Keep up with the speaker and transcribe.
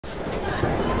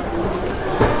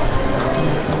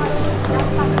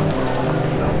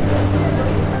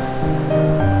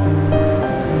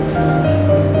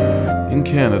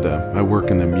Canada, I work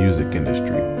in the music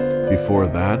industry. Before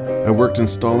that, I worked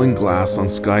installing glass on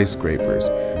skyscrapers,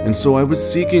 and so I was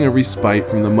seeking a respite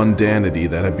from the mundanity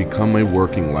that had become my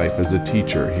working life as a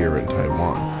teacher here in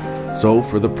Taiwan. So,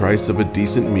 for the price of a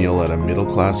decent meal at a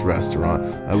middle-class restaurant,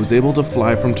 I was able to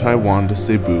fly from Taiwan to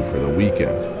Cebu for the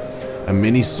weekend. A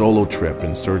mini solo trip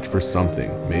in search for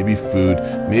something, maybe food,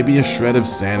 maybe a shred of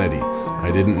sanity. I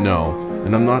didn't know,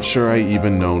 and I'm not sure I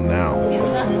even know now.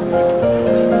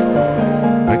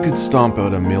 I could stomp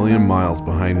out a million miles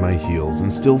behind my heels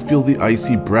and still feel the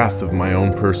icy breath of my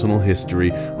own personal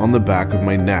history on the back of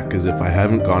my neck as if I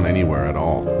haven't gone anywhere at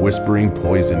all, whispering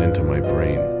poison into my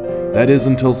brain. That is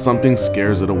until something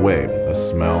scares it away, a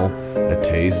smell, a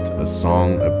taste, a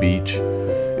song, a beach.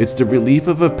 It's the relief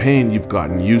of a pain you've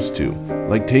gotten used to,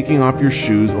 like taking off your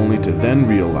shoes only to then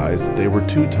realize that they were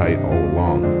too tight all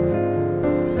along.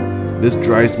 This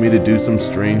drives me to do some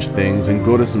strange things and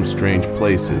go to some strange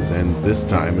places, and this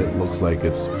time it looks like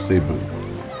it's Cebu.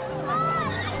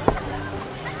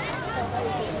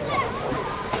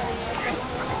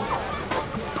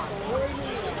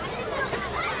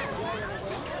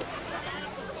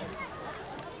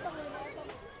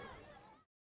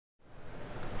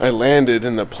 I landed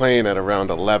in the plane at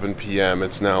around 11 p.m.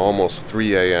 It's now almost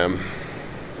 3 a.m.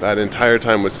 That entire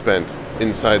time was spent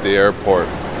inside the airport,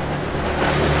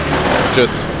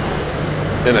 just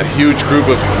in a huge group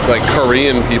of like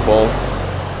Korean people,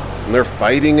 and they're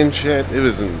fighting and shit. It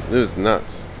was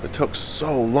nuts. It took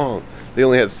so long. They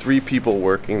only had 3 people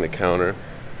working the counter,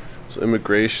 so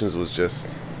immigrations was just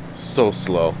so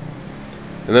slow.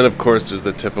 And then of course there's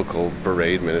the typical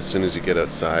bereavement as soon as you get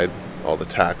outside. All the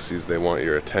taxis, they want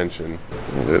your attention.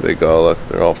 There they go, look,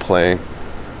 they're all playing.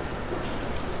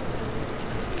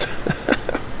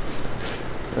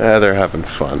 They're having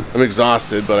fun. I'm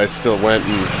exhausted, but I still went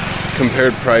and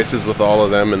compared prices with all of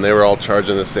them, and they were all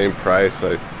charging the same price.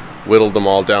 I whittled them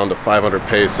all down to 500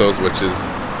 pesos, which is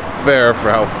fair for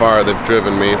how far they've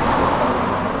driven me.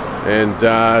 And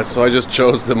so I just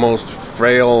chose the most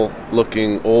frail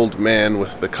looking old man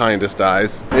with the kindest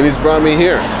eyes. And he's brought me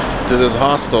here to this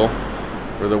hostel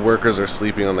where the workers are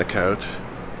sleeping on the couch,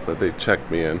 but they checked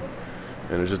me in,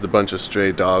 and there's just a bunch of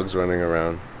stray dogs running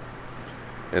around.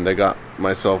 And I got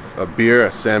myself a beer, a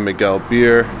San Miguel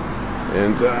beer,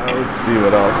 and let's see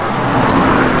what else.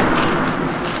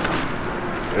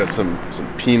 I got some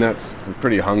peanuts, I'm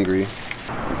pretty hungry,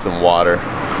 and some water.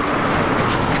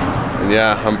 And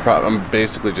yeah, I'm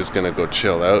basically just gonna go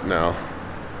chill out now,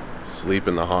 sleep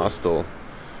in the hostel.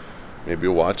 Maybe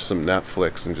watch some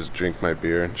Netflix and just drink my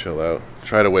beer and chill out.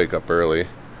 Try to wake up early,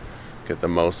 get the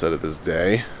most out of this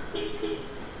day.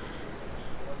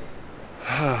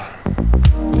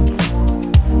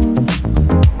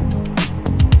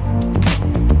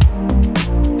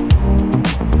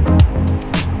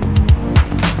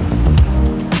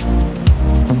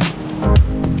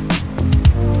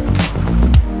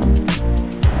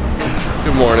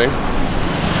 Good morning.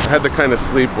 I had the kind of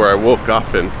sleep where I woke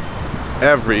up and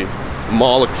every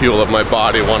molecule of my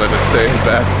body wanted to stay in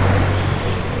bed.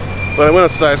 But I went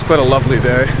outside, it's quite a lovely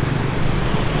day.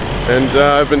 And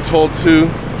I've been told to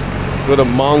go to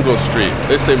Mango Street.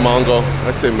 They say mango,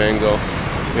 I say mango.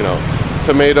 You know,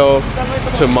 tomato,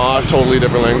 totally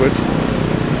different language.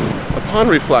 Upon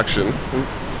reflection,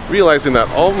 realizing that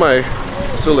all my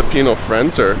Filipino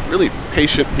friends are really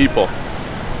patient people,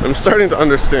 I'm starting to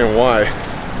understand why.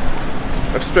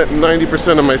 I've spent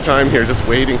 90% of my time here just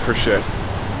waiting for shit.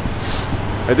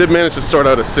 I did manage to sort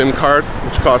out a SIM card,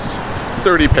 which costs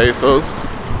 30 pesos.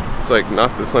 It's like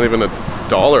nothing, it's not even $1,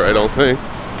 I don't think.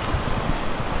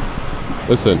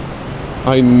 Listen,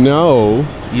 I know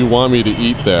you want me to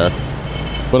eat there,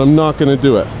 but I'm not gonna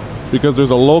do it because there's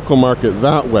a local market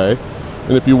that way.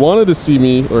 And if you wanted to see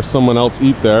me or someone else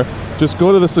eat there, just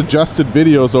go to the suggested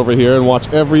videos over here and watch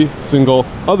every single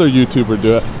other YouTuber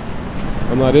do it.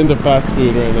 I'm not into fast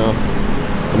food right now.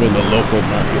 I'm into local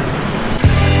markets.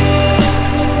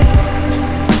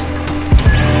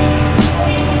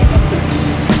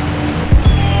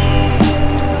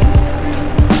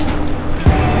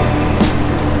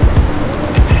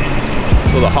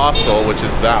 So the hostel, which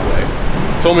is that way,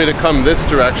 told me to come this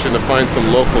direction to find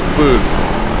some local food.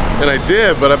 And I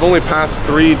did, but I've only passed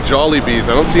 3 Jollibees.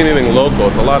 I don't see anything local,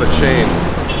 it's a lot of chains.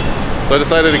 So I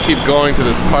decided to keep going to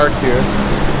this park here.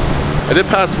 I did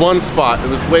pass one spot, it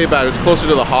was way back, it was closer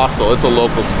to the hostel. It's a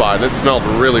local spot and it smelled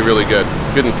really, really good.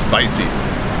 Good and spicy.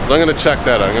 So I'm gonna check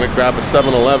that out. I'm gonna grab a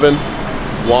 7-Eleven,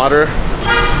 water,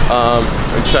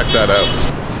 and check that out.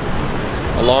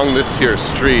 Along this here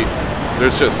street,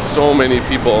 there's just so many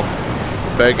people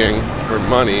begging for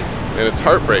money, and it's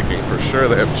heartbreaking for sure.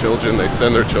 They have children, they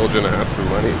send their children to ask for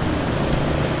money.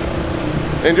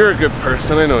 And you're a good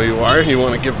person, I know you are, you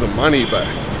want to give them money, but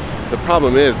the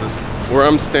problem is where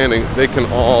I'm standing, they can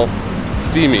all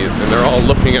see me and they're all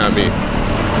looking at me.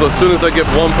 So as soon as I give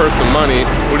one person money,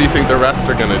 what do you think the rest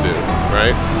are gonna do,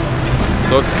 right?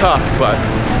 So it's tough, but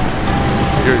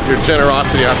your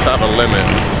generosity has to have a limit.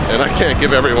 And I can't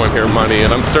give everyone here money,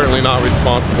 and I'm certainly not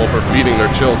responsible for feeding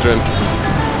their children.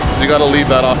 So you gotta leave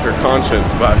that off your conscience,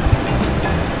 but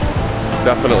it's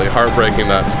definitely heartbreaking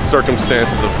that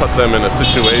circumstances have put them in a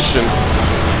situation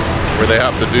where they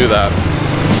have to do that.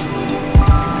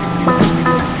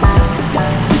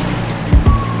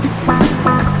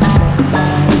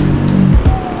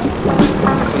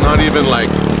 So not even like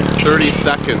 30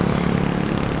 seconds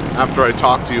after I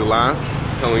talked to you last,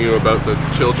 telling you about the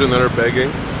children that are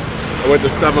begging, I went to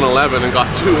 7-Eleven and got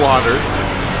 2 waters.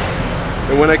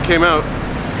 And when I came out,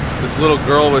 this little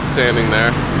girl was standing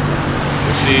there.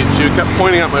 And she kept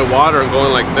pointing at my water and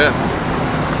going like this.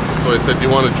 So I said, "Do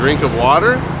you want a drink of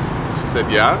water?" She said,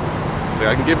 "Yeah." I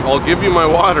said, I'll give you my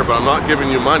water, but I'm not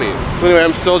giving you money. So anyway,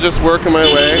 I'm still just working my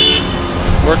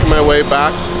way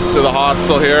back to the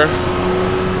hostel here.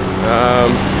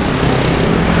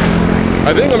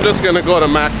 I think I'm just gonna go to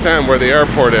Mactan where the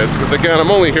airport is, because again,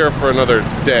 I'm only here for another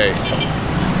day.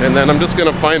 And then I'm just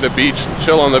gonna find a beach,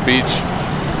 chill on the beach,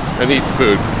 and eat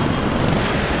food.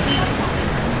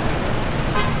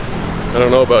 I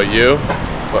don't know about you,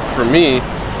 but for me,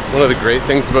 one of the great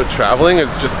things about traveling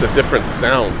is just the different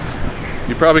sounds.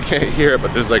 You probably can't hear it,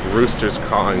 but there's like roosters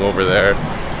cawing over there.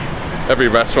 Every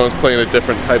restaurant's playing a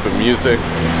different type of music,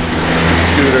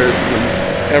 scooters,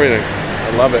 and everything.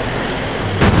 I love it.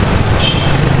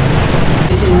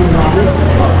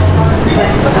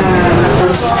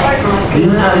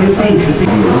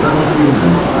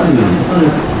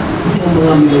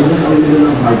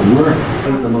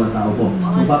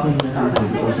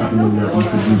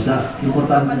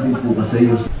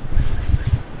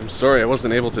 I'm sorry I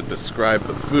wasn't able to describe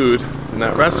the food in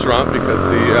that restaurant because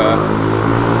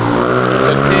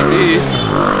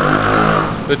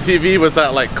the TV was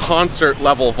at like concert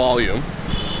level volume.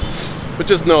 But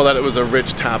just know that it was a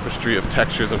rich tapestry of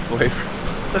textures and flavors.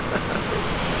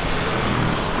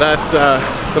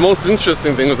 The most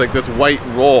interesting thing was like this white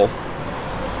roll.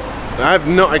 And I have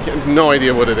no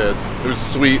idea what it is. It was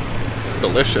sweet, it's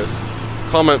delicious.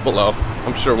 Comment below.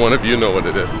 I'm sure one of you know what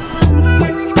it is.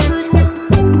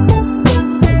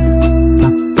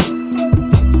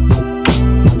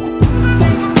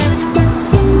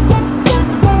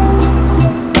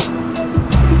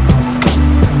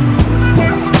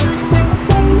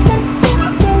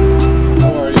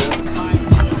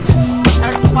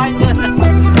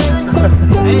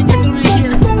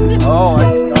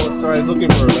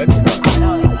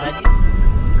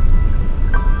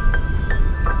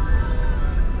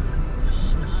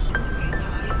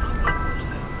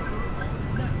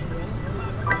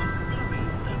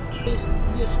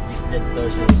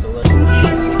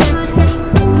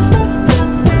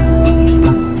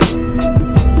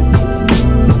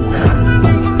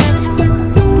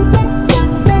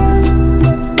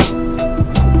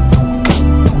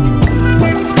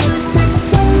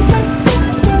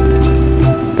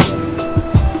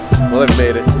 Well, I've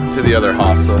made it to the other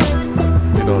hostel.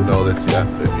 You don't know this yet.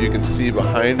 If you can see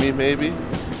behind me, maybe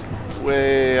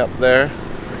way up there,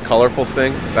 the colorful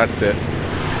thing, that's it.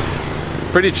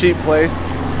 Pretty cheap place.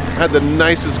 I had the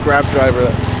nicest Grab driver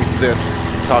that exists.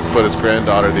 He talks about his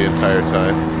granddaughter the entire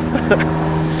time.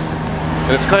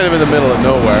 And it's kind of in the middle of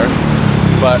nowhere,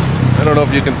 but I don't know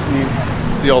if you can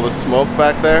see all the smoke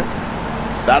back there.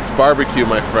 That's barbecue,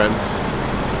 my friends.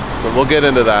 So we'll get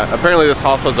into that. Apparently this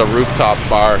house has a rooftop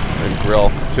bar and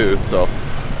grill too, so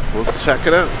we'll check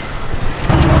it out.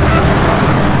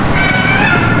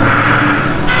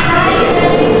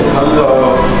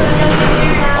 Hello.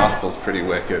 This hostel's pretty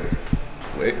wicked.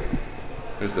 Wait,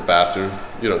 there's the bathrooms.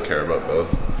 You don't care about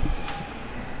those.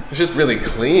 It's just really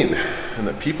clean, and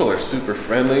the people are super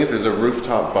friendly. There's a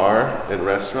rooftop bar and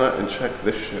restaurant, and check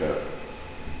this shit out.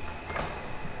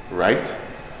 Right?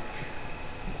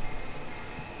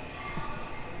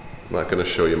 I'm not gonna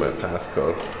show you my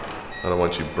passcode. I don't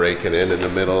want you breaking in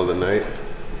the middle of the night.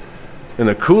 And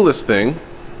the coolest thing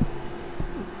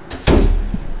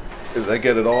is I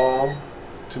get it all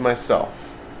to myself.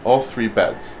 All 3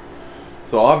 beds.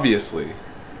 So obviously,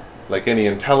 like any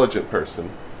intelligent person,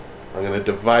 I'm gonna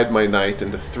divide my night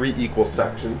into 3 equal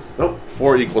sections. Nope,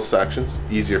 4 equal sections,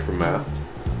 easier for math.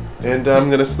 And I'm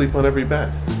gonna sleep on every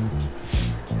bed.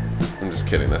 I'm just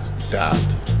kidding, that's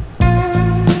daft.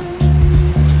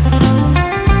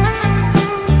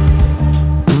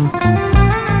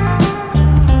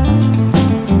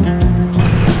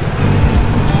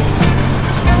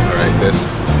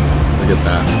 This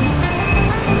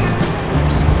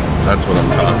That's what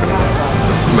I'm talking about.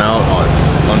 The smell, oh, it's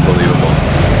unbelievable.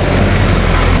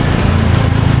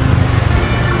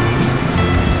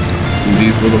 And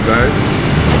these little guys.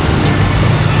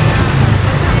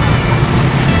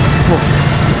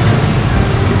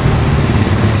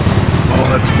 Oh,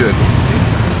 that's good.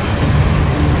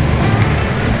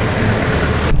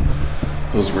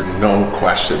 Those were no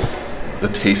question the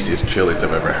tastiest chilies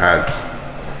I've ever had.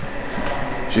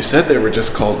 She said they were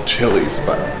just called chilies,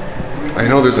 but I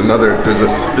know there's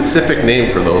a specific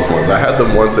name for those ones. I had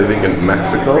them once, I think, in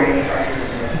Mexico,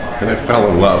 and I fell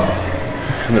in love.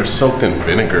 And they're soaked in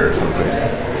vinegar or something.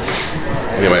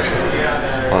 Anyway,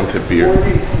 on to beer.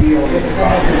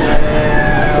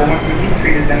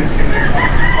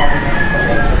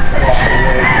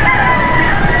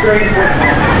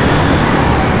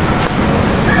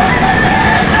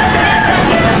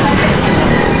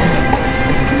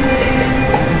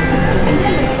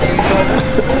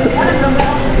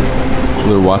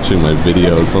 They're watching my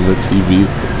videos on the TV.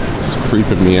 It's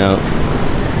creeping me out.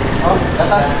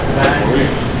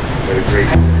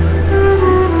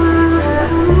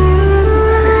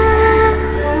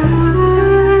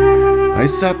 I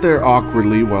sat there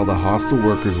awkwardly while the hostel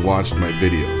workers watched my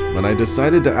videos, but I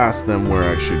decided to ask them where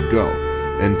I should go,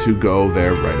 and to go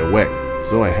there right away,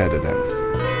 so I headed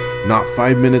out. Not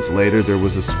 5 minutes later, there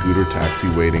was a scooter taxi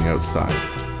waiting outside.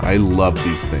 I love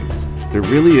these things. There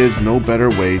really is no better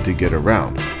way to get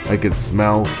around. I could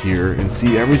smell, hear, and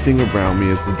see everything around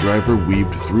me as the driver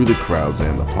weaved through the crowds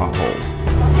and the potholes.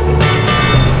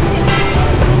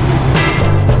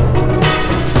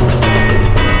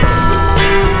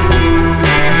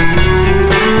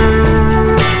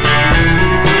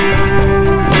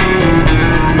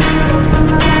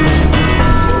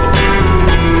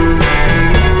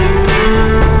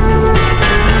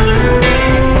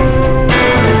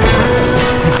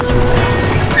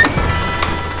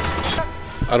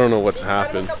 I don't know what's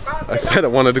happened. I said I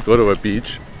wanted to go to a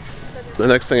beach. The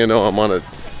next thing I know, I'm on a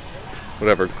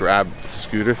whatever grab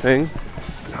scooter thing.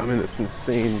 I'm in this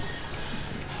insane,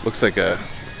 looks like a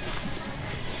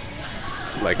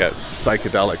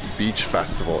psychedelic beach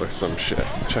festival or some shit.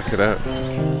 Check it out.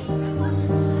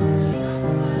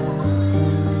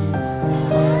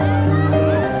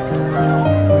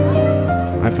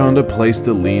 I found a place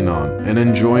to lean on and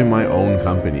enjoy my own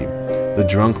company. The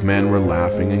drunk men were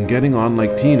laughing and getting on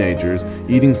like teenagers,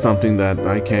 eating something that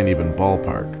I can't even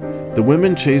ballpark. The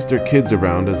women chased their kids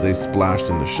around as they splashed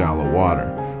in the shallow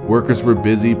water. Workers were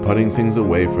busy putting things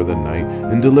away for the night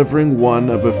and delivering one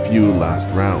of a few last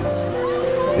rounds.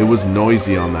 It was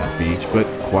noisy on that beach, but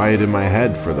quiet in my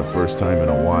head for the first time in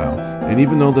a while, and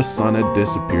even though the sun had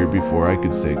disappeared before I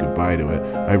could say goodbye to it,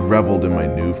 I reveled in my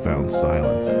newfound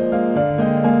silence.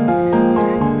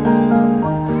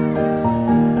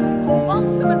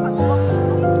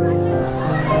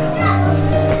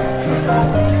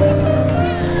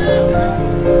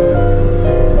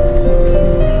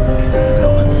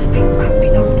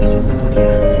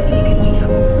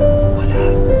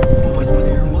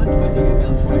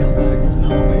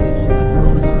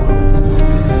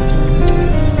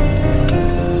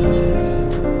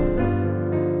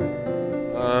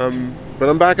 But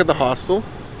I'm back at the hostel,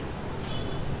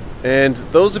 and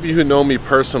those of you who know me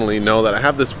personally know that I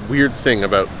have this weird thing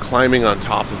about climbing on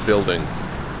top of buildings,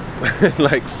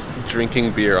 like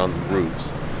drinking beer on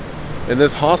roofs. And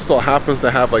this hostel happens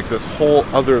to have like this whole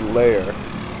other layer.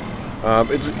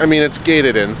 It's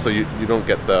gated in, so you don't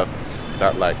get that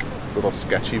like little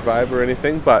sketchy vibe or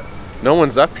anything, but no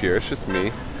one's up here, it's just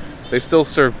me. They still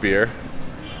serve beer.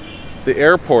 The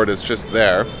airport is just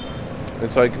there. And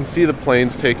so I can see the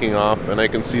planes taking off, and I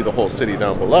can see the whole city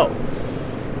down below.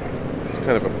 It's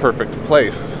kind of a perfect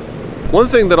place. One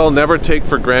thing that I'll never take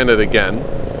for granted again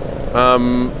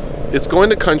is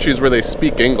going to countries where they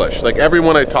speak English. Like,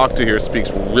 everyone I talk to here speaks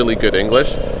really good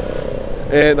English.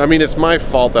 And I mean, it's my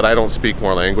fault that I don't speak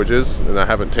more languages, and I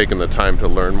haven't taken the time to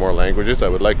learn more languages. I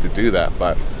would like to do that,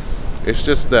 but it's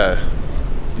just that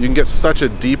you can get such a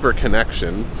deeper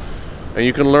connection, and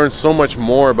you can learn so much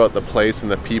more about the place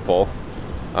and the people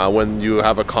when you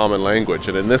have a common language,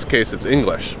 and in this case it's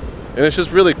English. And it's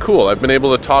just really cool. I've been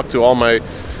able to talk to all my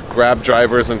Grab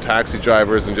drivers and taxi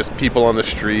drivers and just people on the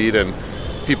street and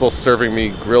people serving me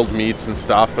grilled meats and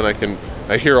stuff, and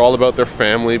I hear all about their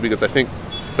family, because I think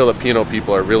Filipino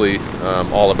people are really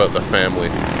all about the family.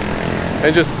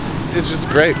 And it's just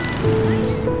great.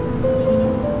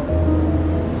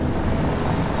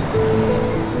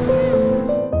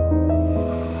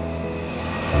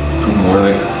 Good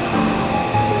morning.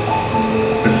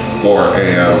 4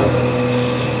 a.m.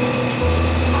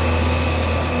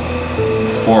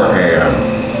 4 a.m.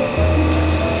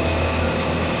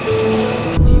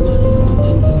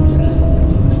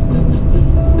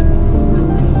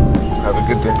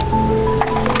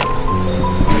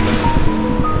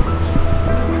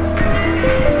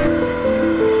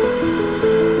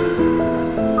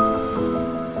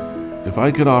 If I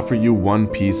could offer you one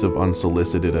piece of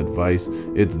unsolicited advice,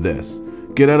 it's this.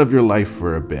 Get out of your life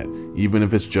for a bit, even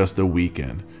if it's just a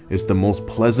weekend. It's the most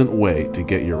pleasant way to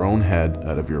get your own head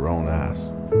out of your own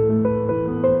ass.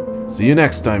 See you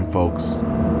next time, folks.